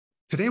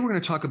Today, we're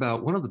going to talk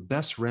about one of the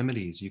best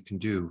remedies you can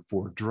do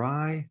for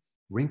dry,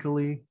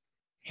 wrinkly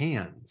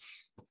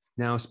hands.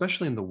 Now,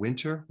 especially in the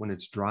winter when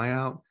it's dry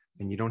out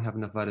and you don't have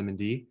enough vitamin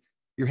D,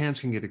 your hands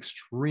can get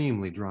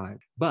extremely dry.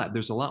 But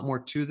there's a lot more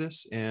to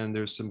this, and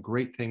there's some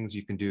great things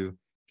you can do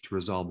to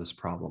resolve this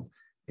problem.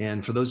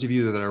 And for those of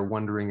you that are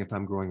wondering if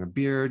I'm growing a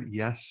beard,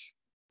 yes,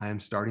 I am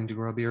starting to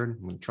grow a beard.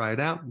 I'm going to try it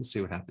out and see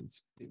what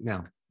happens.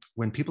 Now,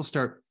 when people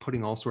start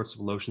putting all sorts of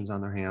lotions on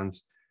their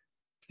hands,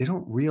 they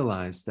don't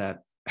realize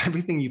that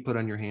everything you put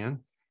on your hand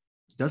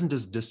doesn't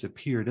just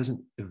disappear, it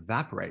doesn't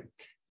evaporate.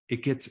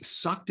 It gets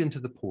sucked into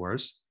the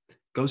pores,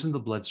 goes in the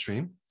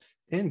bloodstream,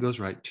 and goes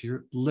right to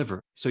your liver.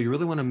 So you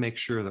really want to make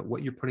sure that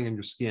what you're putting on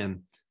your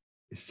skin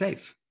is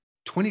safe.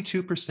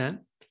 22%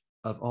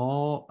 of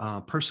all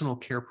personal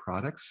care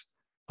products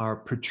are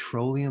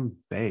petroleum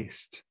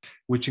based,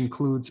 which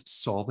includes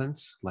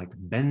solvents like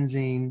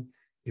benzene.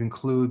 It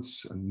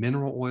includes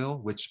mineral oil,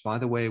 which, by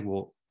the way,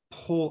 will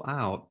pull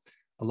out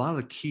a lot of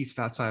the key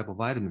fat soluble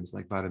vitamins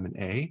like vitamin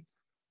A,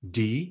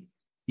 D,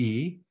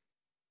 E,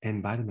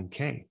 and vitamin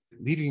K,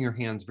 leaving your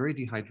hands very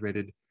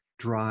dehydrated,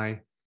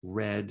 dry,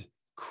 red,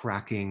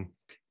 cracking,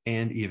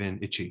 and even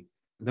itchy.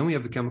 Then we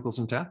have the chemicals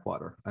in tap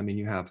water. I mean,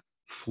 you have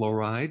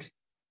fluoride,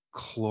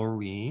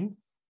 chlorine,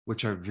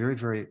 which are very,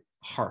 very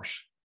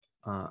harsh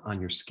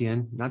on your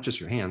skin, not just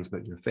your hands,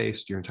 but your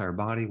face, your entire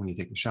body when you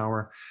take a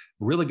shower.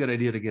 Really good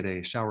idea to get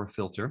a shower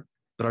filter.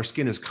 But our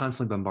skin is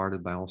constantly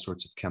bombarded by all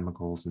sorts of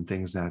chemicals and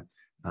things that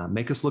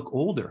make us look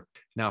older.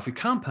 Now, if we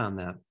compound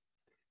that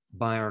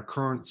by our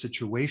current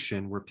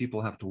situation where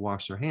people have to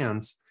wash their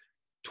hands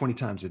 20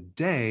 times a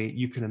day,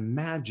 you can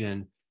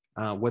imagine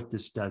what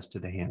this does to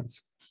the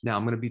hands. Now,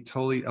 I'm going to be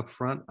totally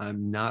upfront.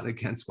 I'm not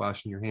against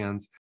washing your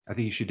hands. I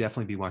think you should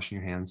definitely be washing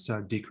your hands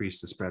to decrease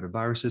the spread of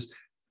viruses.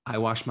 I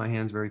wash my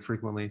hands very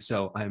frequently,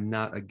 so I'm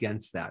not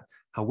against that.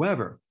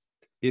 However,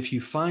 if you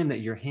find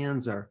that your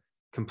hands are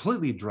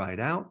completely dried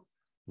out,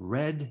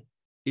 red,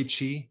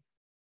 itchy,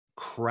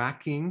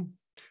 cracking,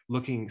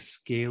 looking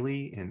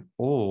scaly and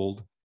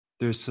old,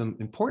 there's some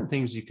important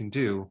things you can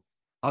do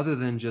other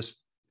than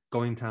just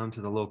going down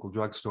to the local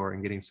drugstore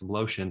and getting some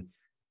lotion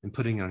and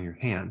putting it on your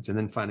hands and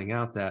then finding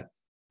out that,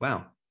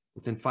 wow,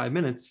 within 5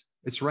 minutes,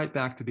 it's right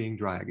back to being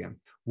dry again.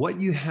 What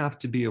you have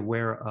to be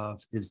aware of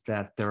is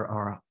that there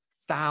are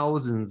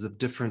thousands of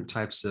different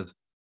types of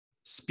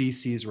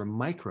species or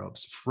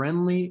microbes,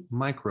 friendly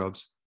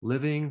microbes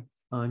living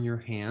on your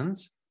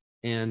hands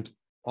and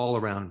all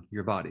around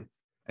your body.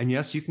 And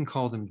yes, you can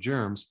call them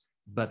germs,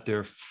 but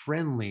they're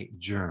friendly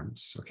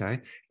germs,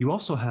 okay? You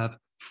also have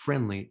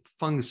friendly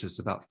funguses,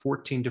 about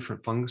 14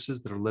 different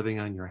funguses that are living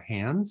on your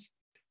hands.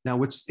 Now,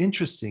 what's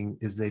interesting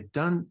is they've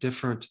done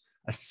different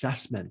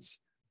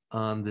assessments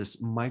on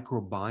this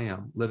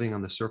microbiome living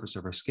on the surface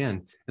of our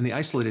skin, and they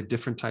isolated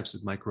different types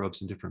of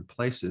microbes in different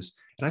places.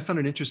 And I found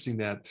it interesting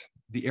that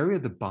the area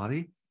of the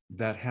body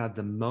that had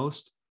the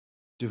most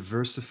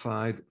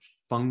diversified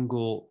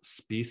fungal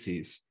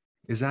species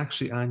is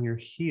actually on your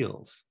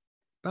heels.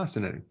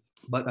 Fascinating.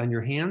 But on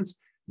your hands,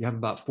 you have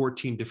about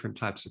 14 different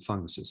types of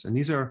funguses, and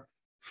these are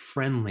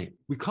friendly.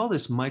 We call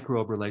this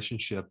microbe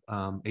relationship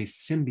a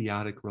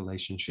symbiotic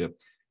relationship.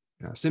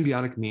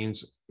 Symbiotic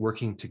means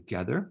working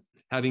together,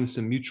 having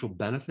some mutual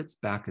benefits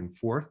back and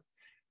forth.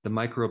 The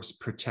microbes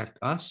protect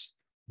us.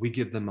 We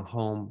give them a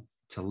home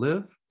to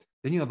live.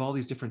 Then you have all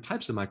these different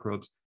types of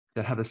microbes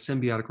that have a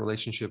symbiotic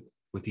relationship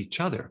with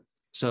each other.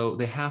 So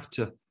they have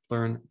to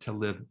learn to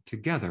live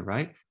together,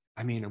 right?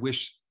 I mean, I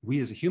wish we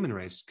as a human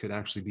race could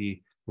actually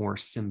be more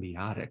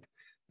symbiotic.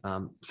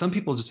 Some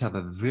people just have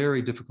a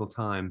very difficult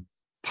time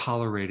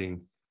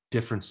tolerating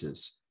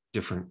differences,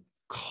 different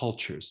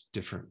cultures,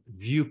 different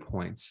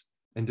viewpoints,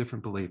 and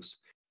different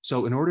beliefs.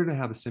 So in order to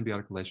have a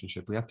symbiotic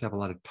relationship, we have to have a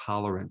lot of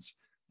tolerance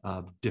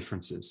of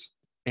differences.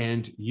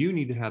 And you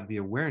need to have the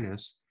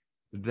awareness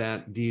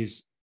that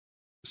these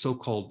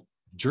so-called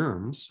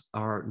germs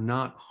are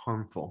not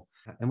harmful.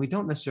 And we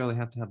don't necessarily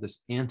have to have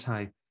this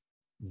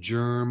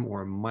anti-germ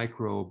or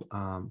microbe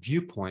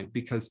viewpoint,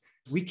 because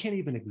we can't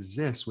even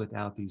exist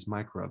without these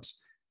microbes.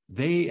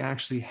 They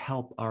actually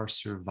help our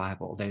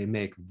survival. They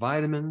make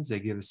vitamins, they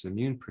give us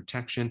immune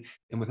protection,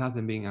 and without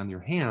them being on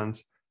your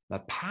hands, the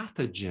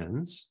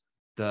pathogens,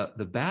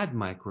 the bad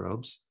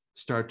microbes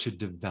start to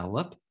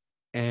develop,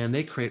 and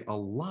they create a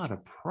lot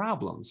of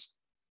problems.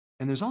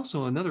 And there's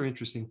also another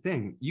interesting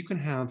thing. You can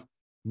have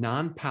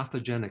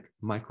non-pathogenic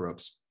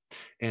microbes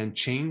and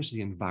change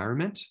the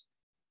environment,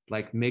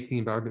 like make the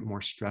environment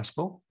more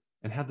stressful,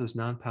 and have those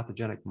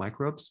non-pathogenic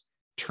microbes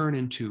turn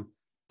into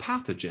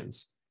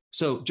pathogens.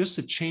 So just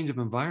a change of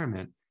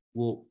environment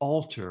will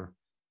alter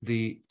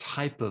the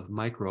type of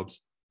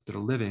microbes that are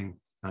living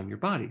on your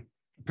body.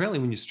 Apparently,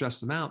 when you stress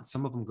them out,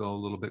 some of them go a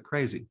little bit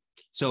crazy.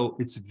 So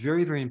it's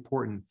very, very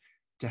important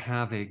to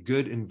have a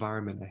good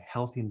environment, a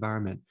healthy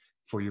environment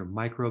for your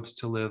microbes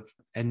to live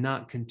and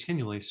not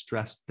continually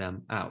stress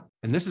them out.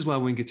 And this is why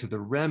when we get to the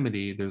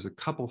remedy, there's a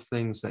couple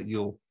things that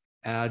you'll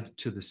add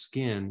to the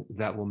skin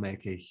that will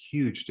make a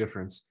huge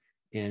difference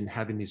in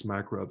having these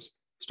microbes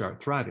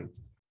start thriving.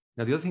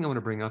 Now, the other thing I want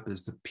to bring up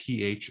is the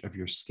pH of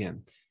your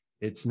skin.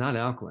 It's not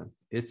alkaline,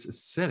 it's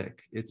acidic.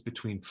 It's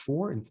between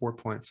 4 and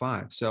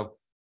 4.5. So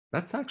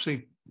that's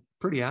actually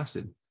pretty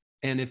acid.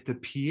 And if the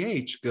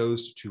pH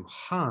goes too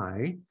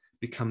high,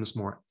 becomes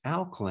more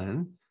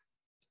alkaline,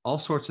 all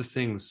sorts of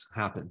things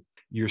happen.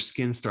 Your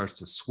skin starts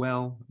to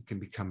swell, it can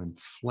become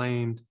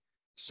inflamed.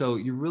 So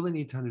you really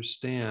need to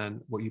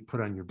understand what you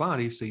put on your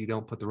body so you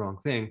don't put the wrong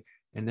thing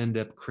and end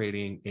up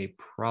creating a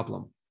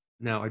problem.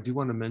 Now, I do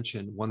want to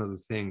mention one other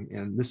thing,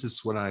 and this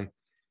is what I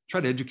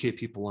try to educate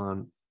people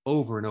on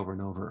over and over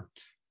and over.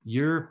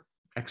 Your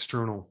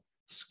external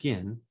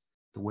skin,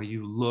 the way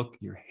you look,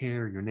 your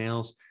hair, your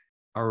nails,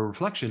 are a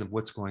reflection of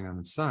what's going on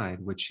inside,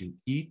 what you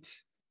eat,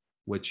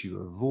 what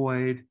you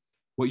avoid,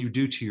 what you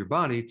do to your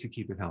body to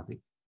keep it healthy.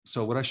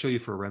 So what I show you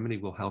for a remedy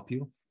will help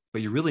you,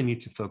 but you really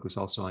need to focus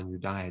also on your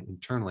diet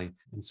internally.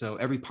 And so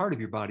every part of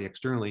your body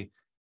externally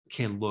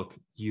can look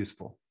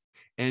youthful.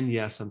 And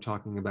yes, I'm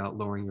talking about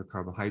lowering your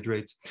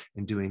carbohydrates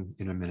and doing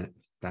intermittent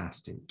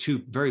fasting.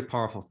 Two very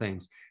powerful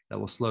things that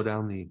will slow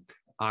down the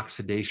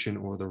oxidation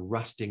or the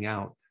rusting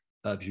out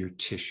of your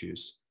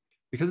tissues.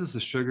 Because it's the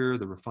sugar,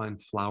 the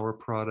refined flour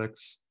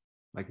products,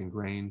 like in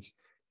grains,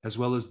 as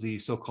well as the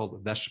so-called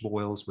vegetable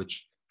oils,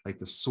 which like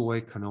the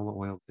soy, canola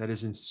oil, that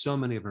is in so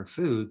many of our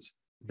foods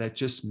that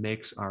just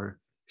makes our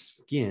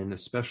skin,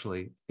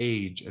 especially,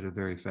 age at a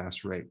very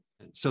fast rate.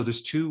 So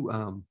there's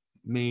two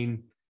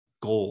main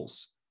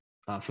goals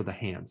for the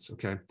hands,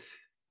 okay?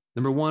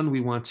 Number one,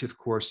 we want to, of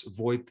course,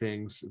 avoid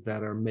things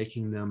that are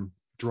making them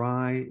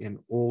dry and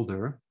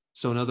older.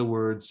 So in other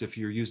words, if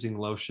you're using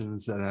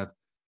lotions that have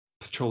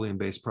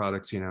petroleum-based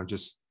products,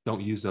 just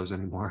don't use those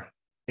anymore.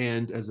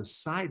 And as a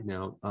side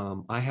note,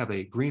 I have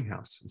a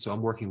greenhouse, and so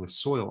I'm working with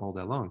soil all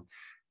day long.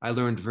 I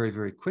learned very,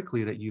 very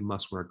quickly that you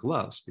must wear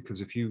gloves,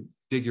 because if you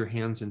dig your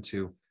hands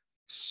into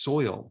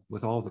soil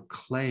with all the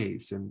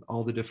clays and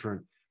all the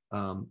different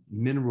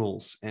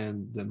minerals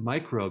and the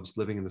microbes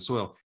living in the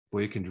soil,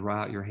 boy, you can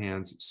dry out your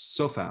hands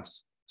so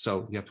fast.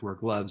 So you have to wear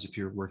gloves if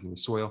you're working with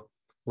soil,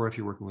 or if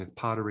you're working with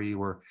pottery,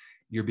 or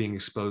you're being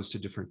exposed to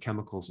different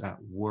chemicals at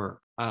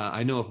work.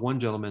 I know of one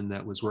gentleman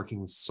that was working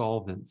with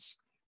solvents,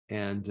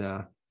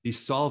 and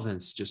these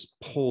solvents just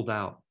pulled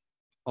out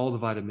all the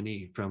vitamin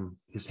E from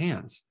his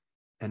hands,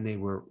 and they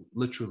were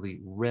literally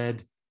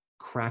red,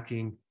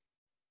 cracking,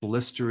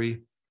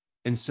 blistery.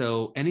 And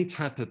so any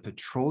type of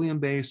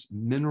petroleum-based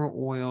mineral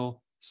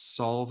oil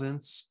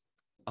solvents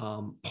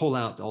pull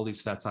out all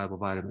these fat-soluble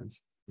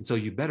vitamins. And so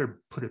you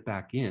better put it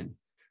back in.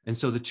 And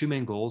so the two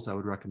main goals I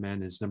would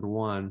recommend is, number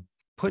one,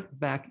 put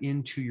back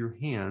into your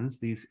hands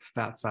these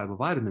fat-soluble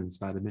vitamins,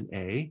 vitamin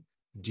A,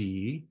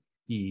 D,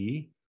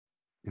 E,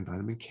 and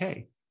vitamin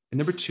K. And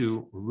number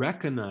two,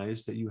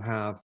 recognize that you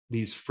have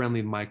these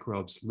friendly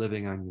microbes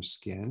living on your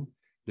skin.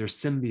 They're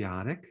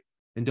symbiotic,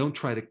 and don't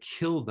try to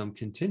kill them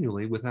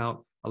continually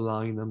without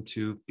allowing them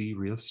to be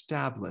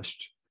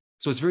reestablished.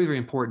 So it's very, very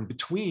important,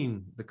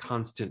 between the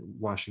constant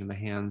washing of the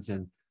hands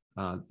and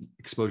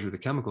exposure to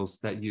chemicals,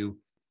 that you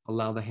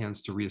allow the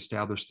hands to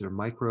reestablish their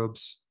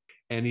microbes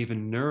and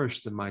even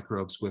nourish the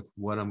microbes with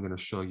what I'm going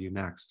to show you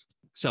next.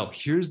 So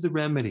here's the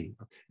remedy.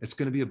 It's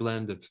going to be a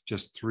blend of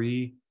just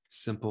 3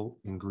 simple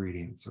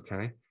ingredients,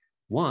 okay?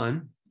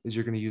 One is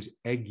you're going to use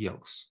egg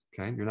yolks,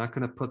 okay? You're not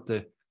going to put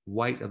the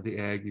white of the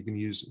egg. You're going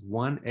to use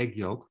 1 egg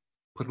yolk,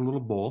 put in a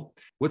little bowl.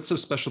 What's so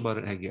special about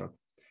an egg yolk?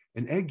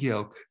 An egg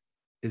yolk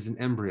is an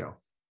embryo,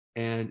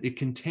 and it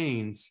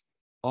contains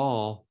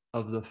all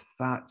of the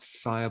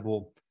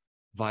fat-soluble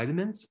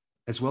vitamins,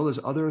 as well as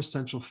other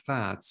essential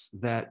fats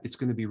that it's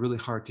going to be really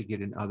hard to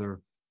get in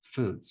other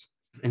foods.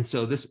 And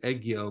so this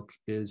egg yolk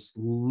is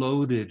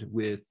loaded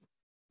with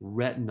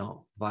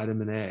retinol,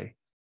 vitamin A,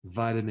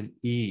 vitamin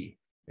E.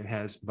 It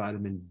has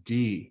vitamin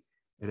D.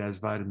 It has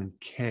vitamin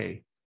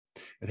K.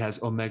 It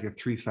has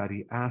omega-3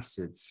 fatty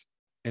acids.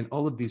 And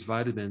all of these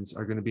vitamins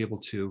are going to be able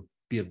to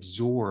be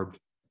absorbed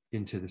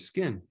into the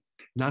skin.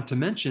 Not to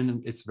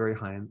mention, it's very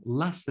high in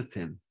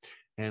lecithin.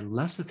 And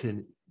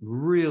lecithin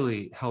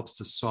really helps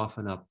to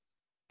soften up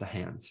the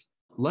hands.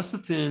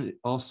 Lecithin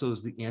also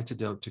is the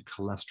antidote to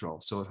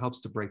cholesterol. So it helps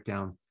to break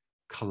down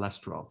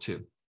cholesterol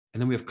too.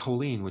 And then we have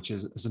choline, which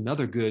is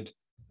another good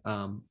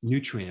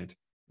nutrient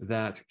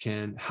that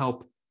can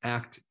help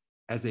act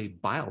as a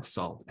bile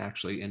salt,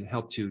 actually, and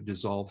help to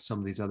dissolve some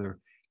of these other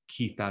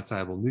key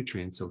fat-soluble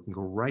nutrients, so it can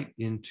go right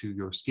into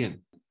your skin.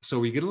 So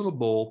we get a little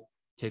bowl,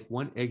 take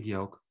 1 egg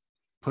yolk,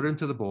 put it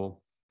into the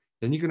bowl.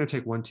 Then you're going to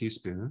take 1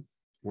 teaspoon,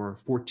 or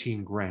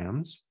 14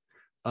 grams,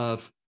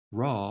 of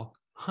raw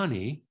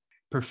honey,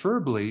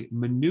 preferably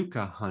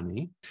Manuka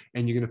honey,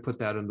 and you're going to put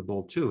that in the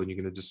bowl too, and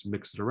you're going to just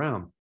mix it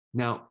around.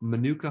 Now,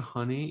 Manuka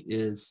honey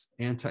is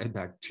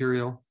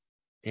antibacterial,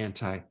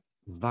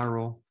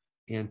 antiviral,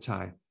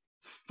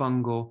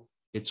 antifungal.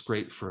 It's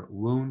great for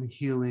wound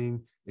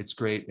healing. It's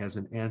great as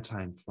an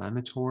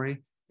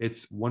anti-inflammatory.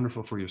 It's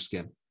wonderful for your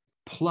skin.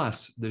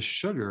 Plus, the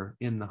sugar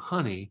in the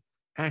honey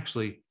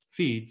actually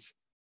feeds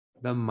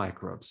the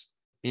microbes.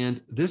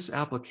 And this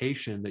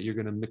application that you're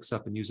going to mix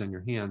up and use on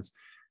your hands,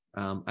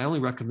 I only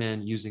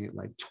recommend using it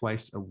like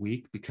twice a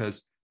week,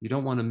 because You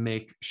don't want to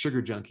make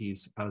sugar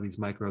junkies out of these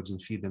microbes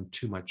and feed them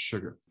too much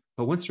sugar.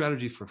 But one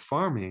strategy for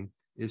farming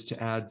is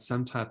to add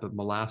some type of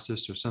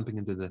molasses or something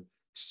into the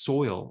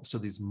soil so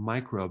these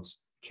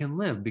microbes can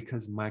live,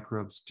 because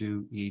microbes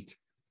do eat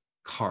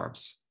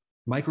carbs.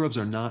 Microbes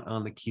are not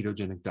on the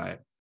ketogenic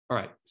diet. All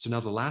right, so now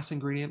the last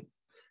ingredient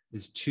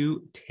is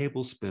 2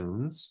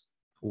 tablespoons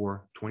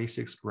or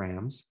 26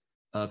 grams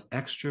of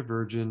extra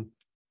virgin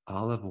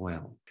olive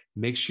oil.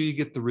 Make sure you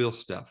get the real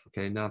stuff,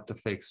 okay? Not the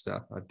fake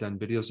stuff. I've done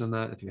videos on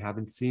that. If you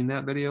haven't seen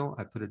that video,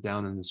 I put it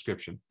down in the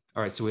description.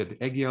 All right, so we have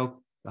the egg yolk,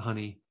 the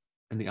honey,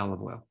 and the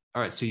olive oil.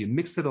 All right, so you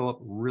mix it all up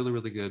really,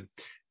 really good,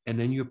 and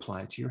then you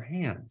apply it to your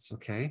hands,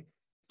 okay?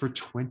 For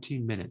 20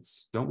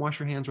 minutes. Don't wash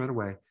your hands right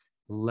away.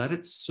 Let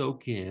it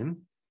soak in,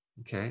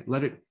 okay?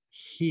 Let it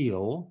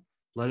heal.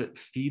 Let it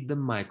feed the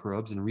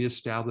microbes and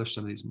reestablish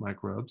some of these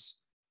microbes.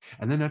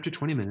 And then after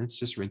 20 minutes,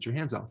 just rinse your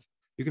hands off.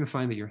 You're going to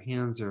find that your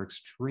hands are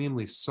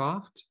extremely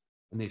soft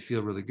and they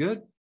feel really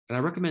good. And I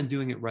recommend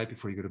doing it right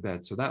before you go to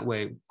bed. So that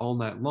way, all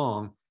night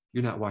long,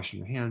 you're not washing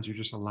your hands. You're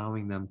just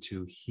allowing them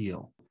to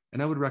heal.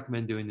 And I would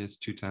recommend doing this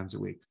 2 times a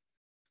week.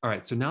 All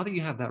right, so now that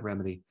you have that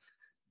remedy,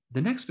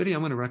 the next video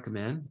I'm going to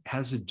recommend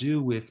has to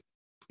do with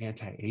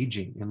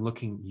anti-aging and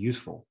looking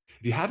youthful.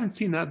 If you haven't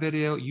seen that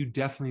video, you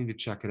definitely need to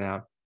check it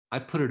out. I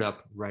put it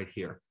up right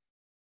here.